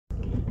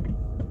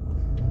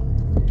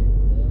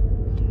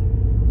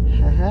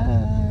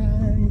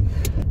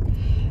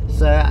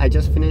So I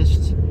just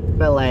finished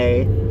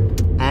ballet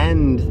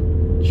and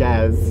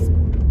jazz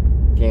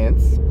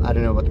dance. I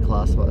don't know what the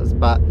class was,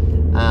 but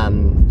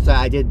so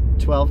I did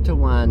 12 to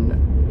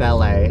 1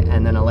 ballet,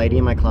 and then a lady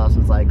in my class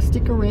was like,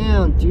 stick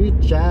around, do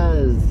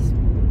jazz,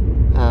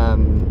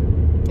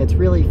 it's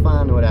really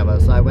fun or whatever.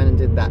 So I went and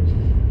did that.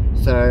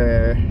 So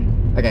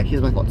okay,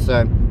 here's my thoughts.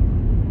 So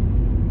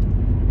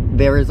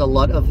there is a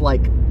lot of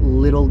like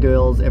little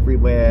girls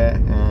everywhere,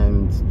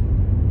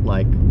 and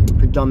like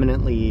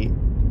predominantly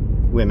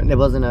women. There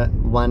wasn't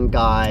one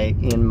guy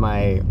in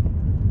my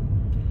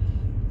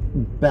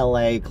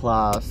ballet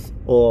class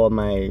or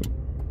my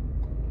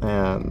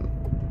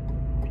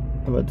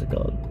what's it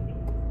called,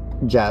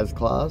 jazz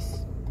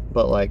class,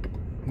 but like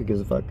who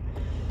gives a fuck.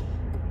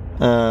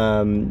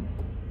 I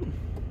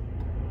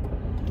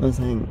was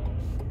saying,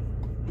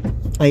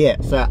 oh yeah,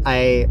 so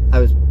I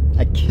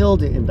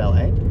killed it in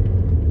ballet,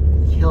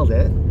 killed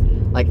it,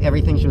 like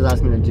everything she was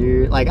asking me to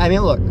do. Like, I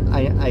mean, look,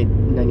 I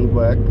need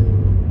work,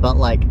 but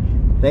like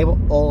they were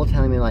all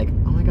telling me like,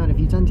 oh my god, have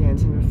you done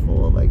dancing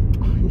before? Like,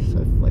 oh, you're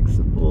so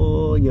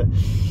flexible,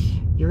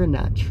 you're a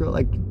natural,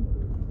 like,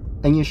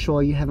 and you're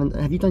sure you haven't,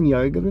 have you done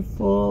yoga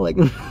before? Like,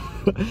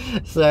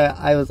 so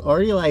I was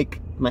already like,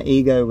 my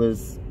ego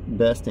was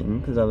bursting,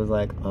 because I was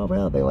like, oh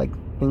wow, they like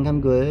think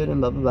I'm good and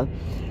blah blah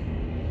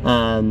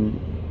blah.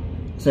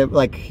 So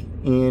like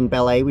in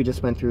ballet we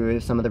just went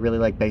through some of the really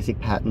like basic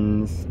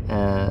patterns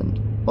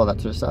and all that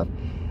sort of stuff,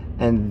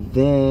 and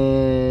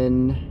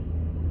then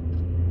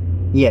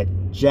yeah,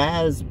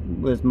 jazz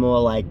was more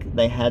like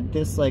they had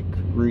this like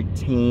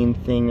routine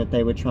thing that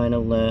they were trying to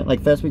learn.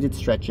 Like first we did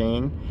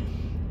stretching,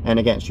 and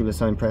again she was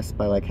so impressed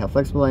by like how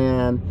flexible I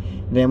am.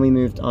 Then we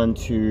moved on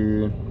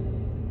to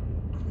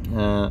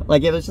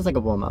like it was just like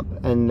a warm-up,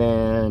 and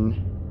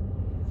then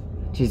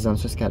Jesus, I'm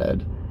so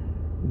scattered.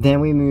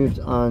 Then we moved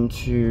on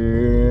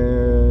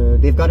to,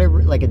 they've got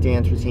like a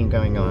dance routine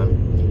going on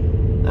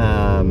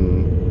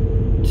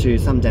to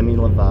some Demi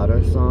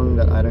Lovato song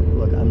that I don't,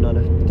 look, I'm not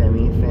a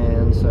Demi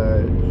fan,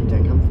 so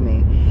don't come for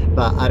me,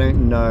 but I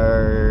don't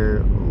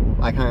know,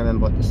 I can't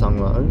remember what the song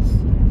was,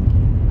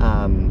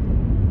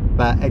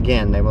 but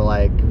again, they were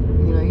like,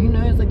 you know, who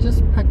knows, like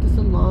just practice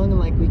along, and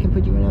like we can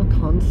put you in our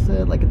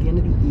concert like at the end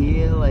of the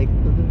year, like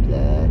blah blah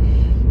blah.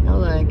 I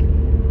was like,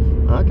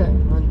 okay,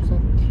 100%.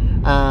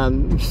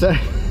 So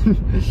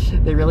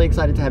they're really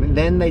excited to have it.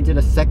 Then they did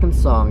a second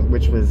song,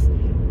 which was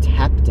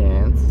tap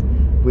dance,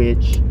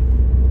 which,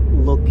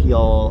 look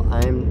y'all,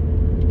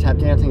 tap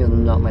dancing is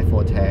not my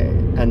forte,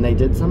 and they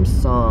did some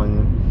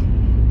song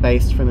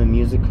based from a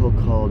musical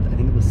called, I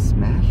think it was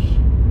Smash,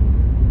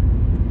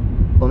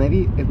 or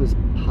maybe it was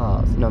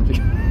Pars. No, I'm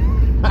joking.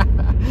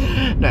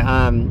 No,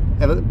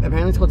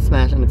 apparently it's called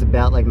Smash, and it's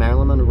about like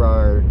Marilyn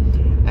Monroe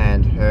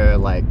and her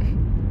like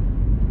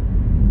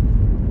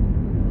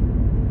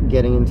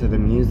getting into the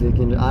music,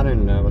 and I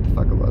don't know what the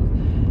fuck it was,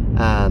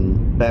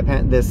 but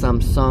apparently there's some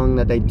song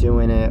that they do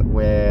in it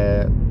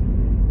where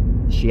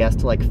she has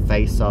to like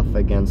face off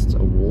against a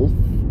wolf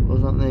or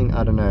something,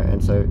 I don't know,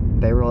 and so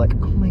they were like,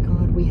 oh my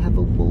god, we have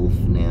a wolf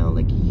now,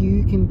 like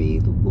you can be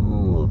the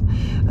wolf,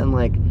 and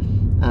like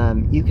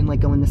you can like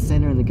go in the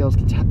center and the girls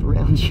can tap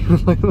around you.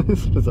 Like,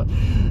 so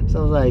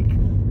I was like,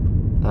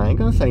 I ain't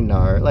gonna say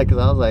no, like, cause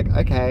I was like,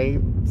 okay,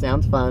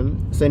 sounds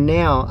fun. So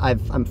now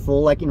I'm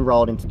full like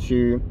enrolled into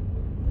 2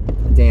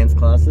 dance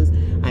classes.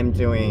 I'm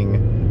doing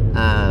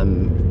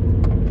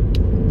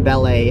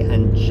ballet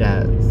and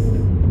jazz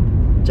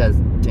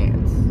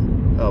dance,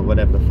 or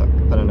whatever the fuck,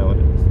 I don't know what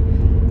it is.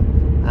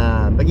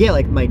 But yeah,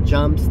 like my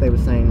jumps, they were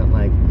saying that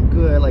like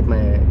good, like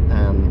my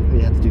we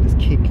had to do this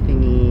kick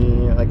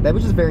thingy, like they were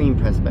just very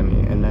impressed by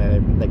me, and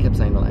they kept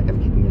saying that like I'm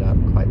picking it up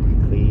quite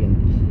quickly,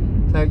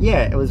 and so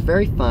yeah, it was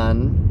very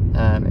fun.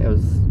 It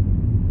was,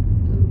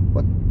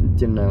 what,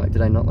 didn't know, like,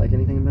 did I not like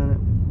anything about it?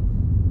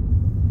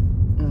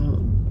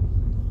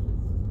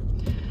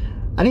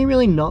 I didn't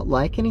really not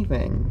like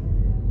anything.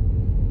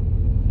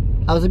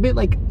 I was a bit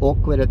like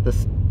awkward at the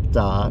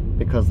start,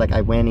 because like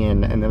I went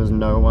in and there was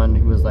no one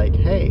who was like,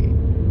 hey,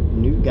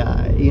 new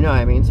guy, you know what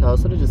I mean? So I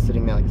was sort of just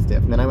sitting there like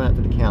stiff, and then I went up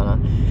to the counter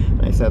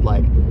and I said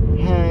like,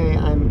 hey,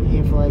 I'm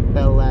here for like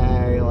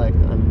ballet, like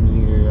I'm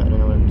new, I don't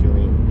know what I'm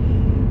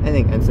doing, I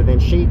think. And so then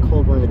she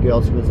called one of the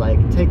girls who was like,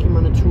 take him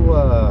on a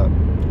tour.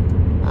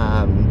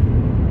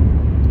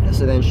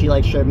 So then she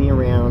like showed me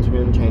around, took me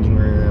to the changing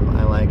room,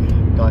 I like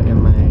got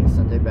in my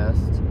Sunday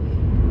best.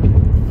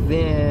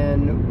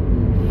 Then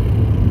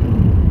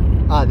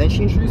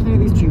she introduced me to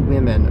these 2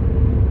 women.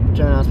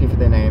 Joan asked me for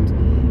their names.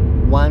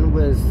 One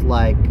was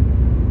like,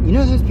 you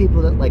know those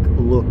people that like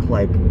look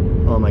like,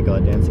 oh my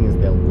god, dancing is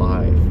their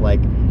life. Like,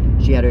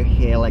 she had her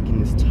hair like in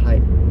this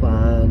tight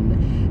bun,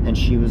 and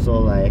she was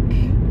all like,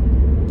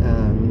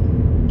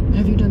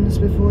 have you done this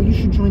before? You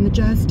should join the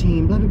jazz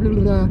team, blah blah blah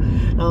blah.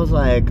 And I was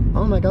like,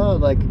 oh my god,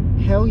 like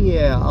hell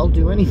yeah, I'll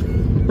do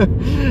anything.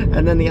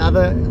 And then the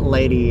other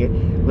lady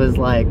was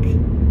like,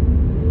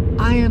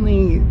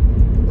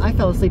 I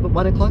fell asleep at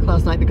 1 o'clock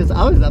last night because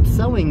I was up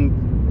sewing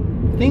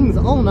things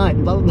all night,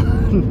 blah, blah, blah.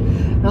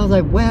 And I was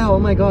like, wow, oh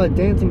my god,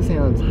 dancing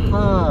sounds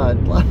hard.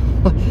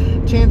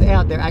 Turns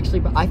out they're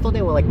actually, I thought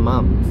they were like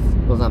mums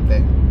or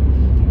something.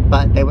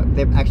 But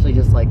they're actually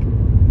just like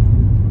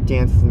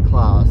dancers in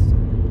class.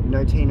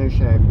 No tea, no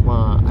shame.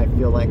 Wow, I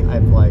feel like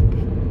I'm like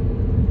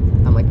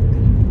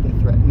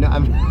a threat. No,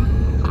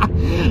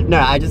 no,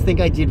 I just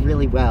think I did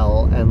really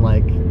well, and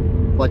like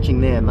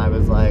watching them, I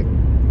was like,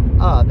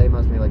 oh, they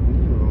must be like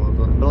new,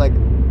 but like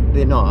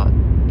they're not.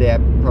 They're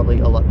probably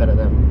a lot better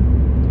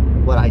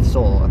than what I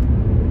saw.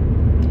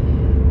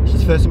 It's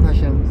just first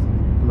impressions.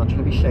 I'm not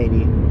trying to be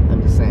shady.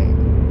 I'm just saying.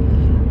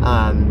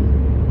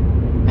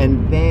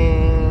 And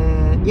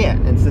then yeah,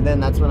 and so then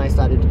that's when I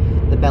started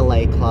the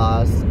ballet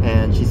class,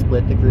 and she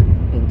split the group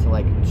into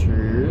like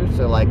two.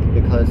 So like,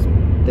 because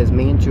there's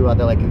me and two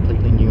other like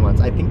completely new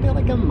ones. I think they're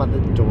like a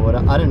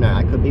mother-daughter. I don't know.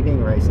 I could be being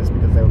racist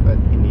because they were both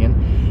Indian,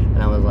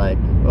 and I was like,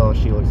 oh,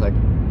 she looks like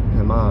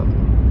her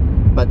mom.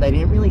 But they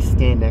didn't really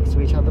stand next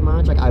to each other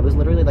much. Like, I was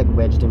literally like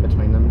wedged in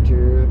between them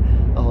two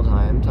the whole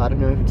time. So I don't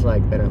know if it's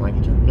like they don't like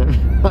each other. No,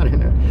 I don't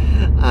know.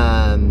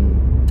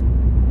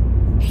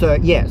 So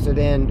yeah, so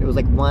then it was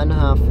like one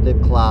half of the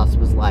class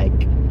was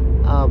like,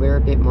 oh, we're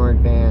a bit more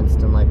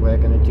advanced, and like we're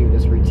gonna do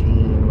this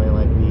routine where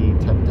like we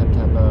tap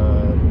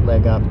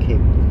leg up, kick,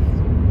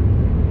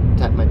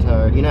 tap my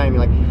toe, you know what I mean,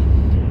 like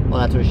all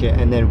that sort of shit.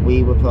 And then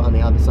we were put on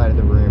the other side of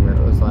the room where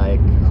it was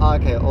like, oh,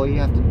 okay, all you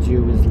have to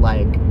do is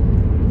like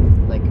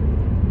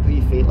put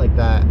your feet like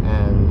that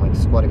and like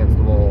squat against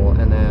the wall,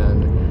 and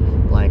then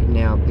like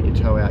now put your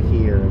toe out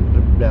here,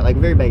 and like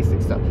very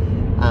basic stuff.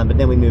 But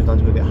then we moved on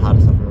to a bit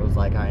harder stuff where it was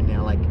like, alright,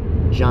 now like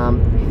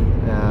jump.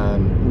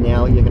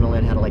 Now you're gonna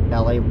learn how to like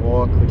ballet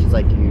walk, which is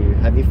like you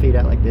have your feet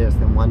out like this,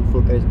 then one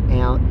foot goes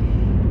out,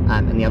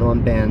 and the other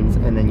one bends,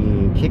 and then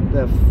you kick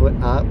the foot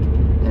up,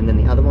 and then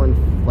the other one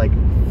like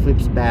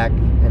flips back,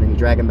 and then you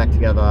drag them back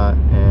together,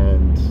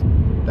 and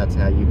that's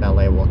how you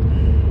ballet walk.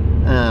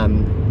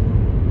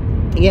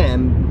 Yeah,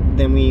 and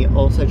then we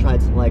also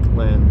tried to like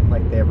learn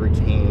like their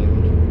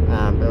routine,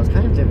 but it was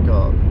kind of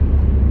difficult.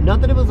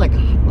 Not that it was like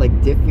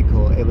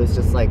difficult, it was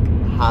just like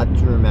hard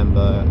to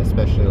remember,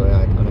 especially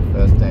like on a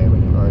first day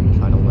when you're already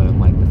trying to learn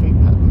like the feet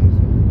patterns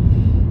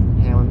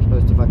and how I'm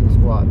supposed to fucking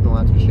squat and all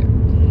that sort of shit.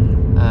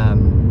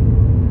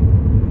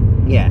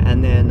 Yeah,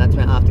 and then that's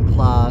when after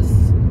class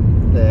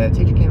the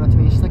teacher came up to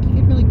me and she's like, you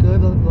did really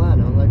good, blah blah blah,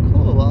 and I was like,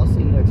 cool, well, I'll see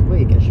you next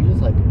week. And she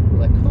just like was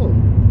like, cool,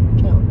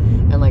 ciao,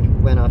 and like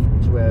went off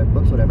to her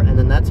books or whatever. And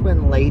then that's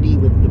when lady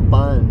with the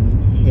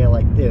bun hair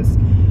like this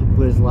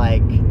was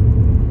like,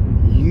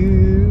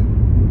 you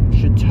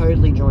should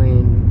totally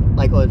join,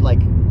 like, or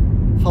like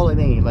follow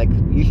me, like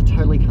you should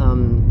totally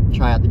come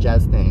try out the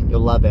jazz thing, you'll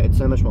love it, it's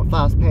so much more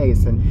fast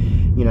paced, and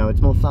you know,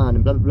 it's more fun,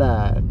 and blah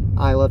blah blah.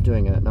 I love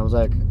doing it. And I was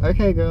like,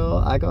 okay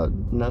girl, I got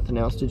nothing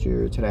else to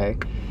do today.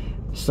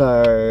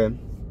 So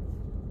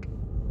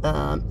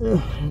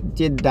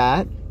did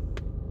that.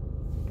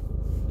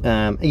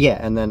 Yeah,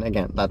 and then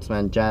again, that's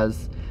when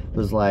Jazz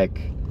was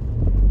like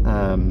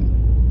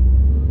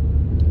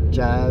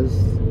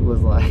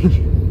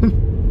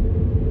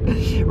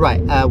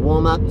right,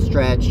 warm up,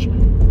 stretch.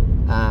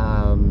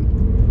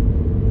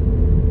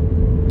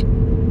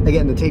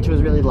 Again, the teacher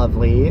was really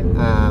lovely.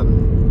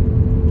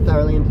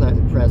 Thoroughly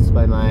impressed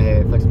by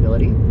my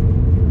flexibility.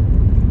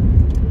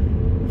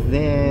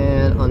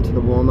 Then onto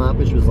the warm up,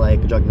 which was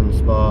like jogging in the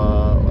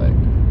spa, like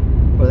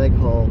what are they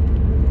called?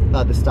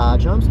 The star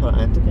jumps. Hold on,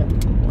 I have to get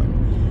one.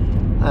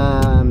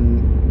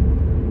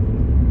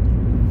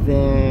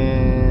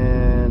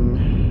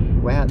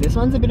 Then, wow, this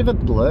one's a bit of a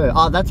blur.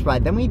 Oh, that's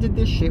right. Then we did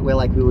this shit where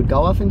like we would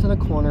go off into the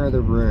corner of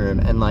the room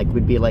and like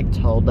we'd be like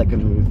told like a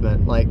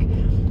movement, like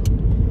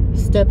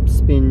step,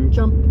 spin,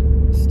 jump,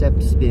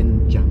 step,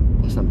 spin,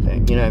 jump, or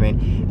something. You know what I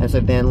mean? And so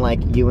then like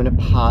you and a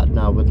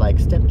partner would like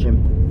step, jump,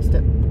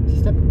 step,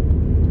 step,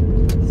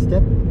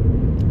 step,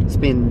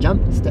 spin,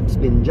 jump, step,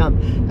 spin,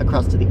 jump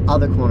across to the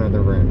other corner of the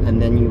room,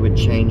 and then you would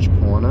change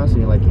corner. So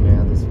you're like, you know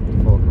how there's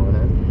 4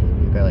 corners,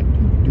 you go like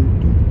doo, doo, doo, doo,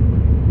 doo, doo.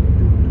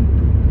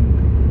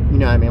 You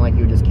know what I mean? Like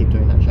you would just keep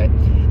doing that shape,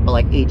 but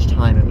like each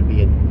time it would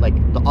be like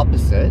the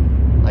opposite.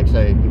 Like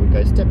so you would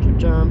go step, jump,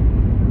 jump,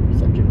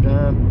 step, jump,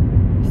 jump,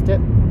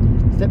 step,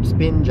 step,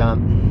 spin,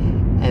 jump,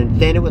 and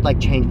then it would like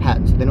change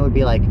patterns. So then it would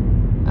be like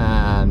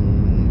I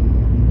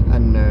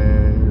don't know,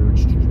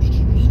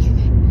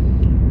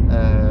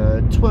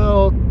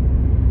 twirl,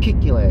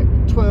 kick your leg,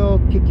 twirl,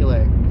 kick your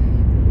leg,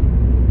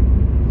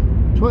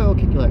 twirl,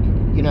 kick your leg,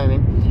 you know what I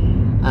mean?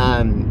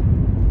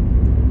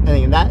 I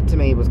think that to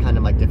me was kind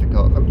of like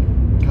difficult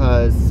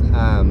because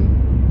I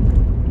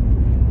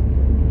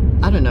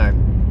don't know,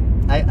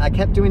 I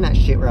kept doing that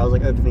shit where I was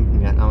like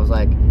overthinking it, and I was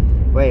like,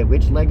 wait,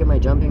 which leg am I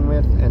jumping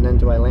with, and then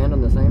do I land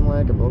on the same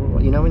leg, and blah blah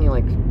blah. You know when you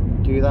like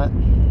do that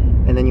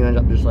and then you end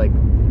up just like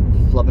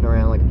flopping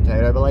around like a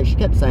potato. But like she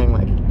kept saying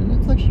like, it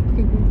looks like she's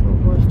pretty good for a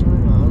first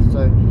timer.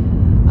 So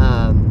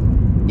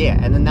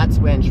yeah, and then that's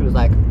when she was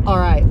like,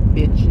 alright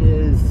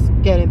bitches,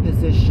 get in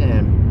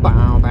position,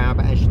 bow, bow,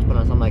 bow. And she put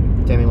on some like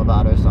Demi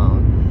Lovato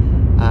song.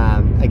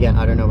 Again,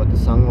 I don't know what the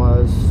song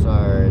was,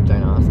 so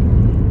don't ask.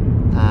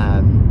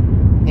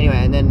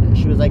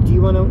 was like, do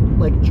you want to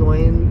like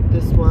join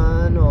this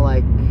one or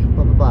like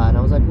blah blah blah, and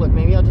I was like, look,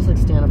 maybe I'll just like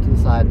stand up to the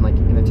side and like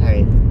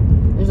imitate.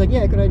 And he's like,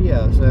 yeah, good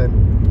idea. So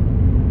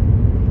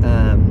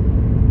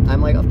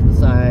I'm like off to the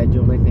side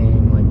doing my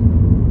thing, like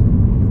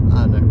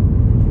I don't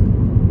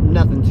know,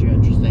 nothing too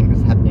interesting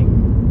is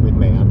happening with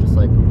me. I'm just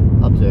like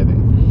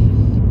observing.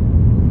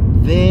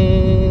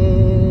 Then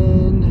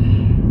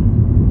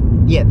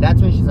yeah,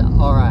 that's when she's like,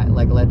 all right,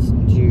 like let's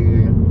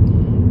do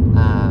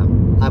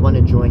I want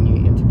to join you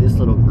into this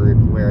little group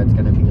where it's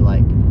going to be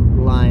like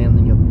lie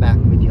on your back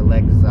with your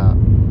legs up,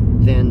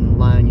 then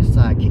lie on your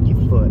side, kick your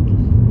foot,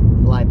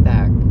 lie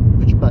back,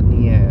 put your butt in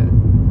the air,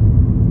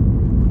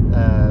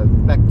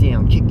 back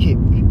down, kick,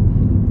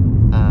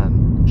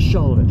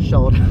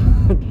 shoulder,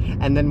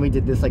 and then we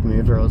did this like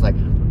move where it was like,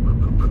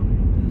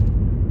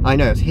 I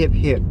know, it's hip,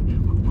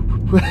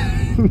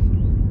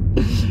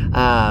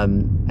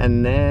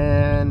 and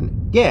then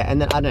yeah,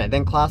 and then I don't know,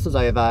 then class was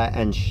over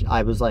and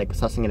I was like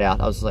sussing it out.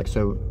 I was like,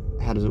 so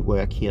how does it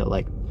work here?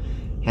 Like,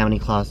 how many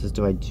classes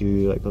do I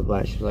do? Like, blah,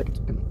 blah. She was like, it's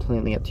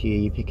completely up to you.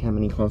 You pick how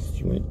many classes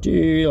you want to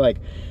do. Like,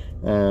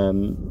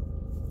 and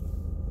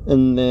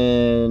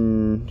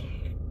then,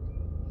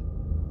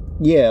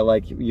 yeah,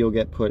 like, you'll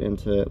get put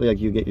into, like,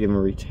 you'll get given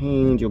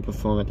retained. You'll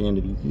perform at the end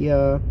of the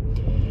year.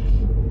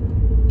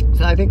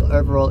 So I think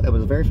overall it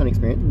was a very fun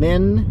experience.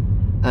 Then,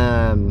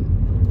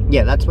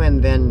 yeah, that's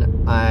when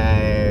then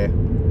I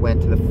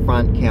went to the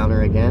front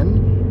counter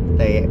again.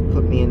 They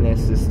put me in their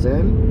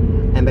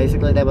system and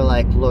basically they were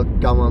like, look,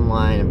 go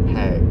online and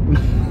pay.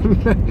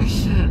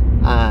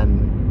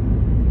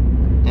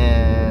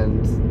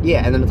 And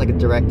yeah, and then it's like a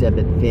direct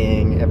debit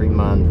thing every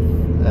month.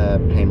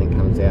 Payment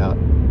comes out,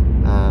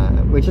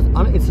 which is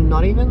it's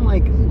not even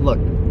like, look,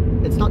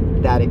 it's not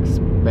that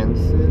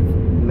expensive.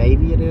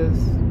 Maybe it is,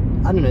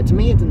 I don't know, to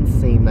me it didn't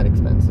seem that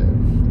expensive.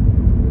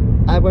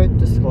 I won't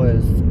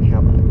disclose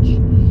how much.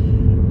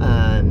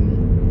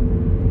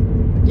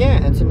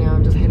 Yeah, and so now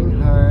I'm just heading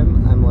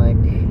home. I'm like,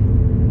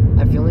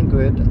 I'm feeling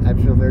good. I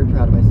feel very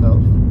proud of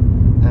myself,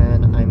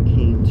 and I'm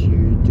keen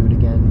to do it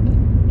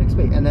again next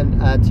week. And then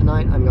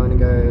tonight I'm going to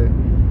go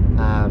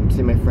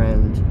see my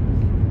friend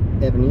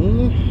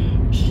Ebony.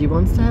 She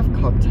wants to have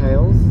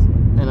cocktails,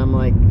 and I'm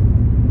like,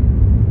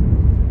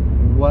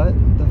 what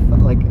the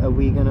fuck? Like, are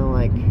we gonna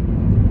like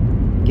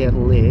get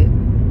lit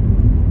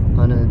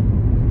on a?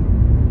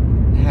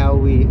 How are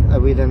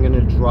we then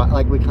gonna drive?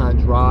 Like, we can't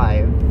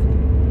drive.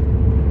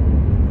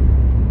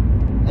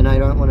 And I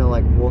don't want to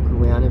like walk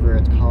around everywhere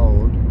it's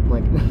cold.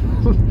 Like,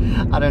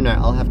 I don't know.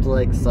 I'll have to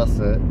like suss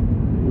it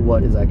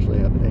what is actually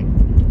happening.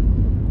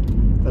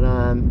 But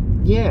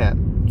yeah.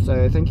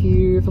 So thank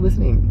you for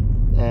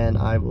listening, and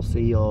I will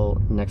see you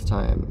all next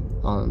time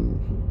on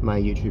my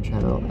YouTube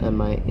channel and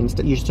my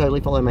Insta. You should totally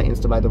follow my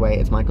Insta, by the way.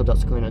 It's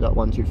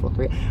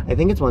michael.scicluna.1243. I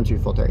think it's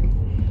 1243.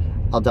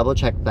 I'll double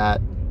check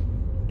that.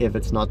 If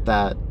it's not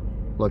that,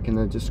 look in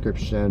the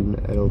description.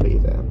 It'll be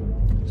there.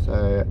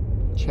 So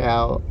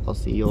ciao, I'll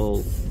see you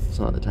all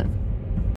some other time.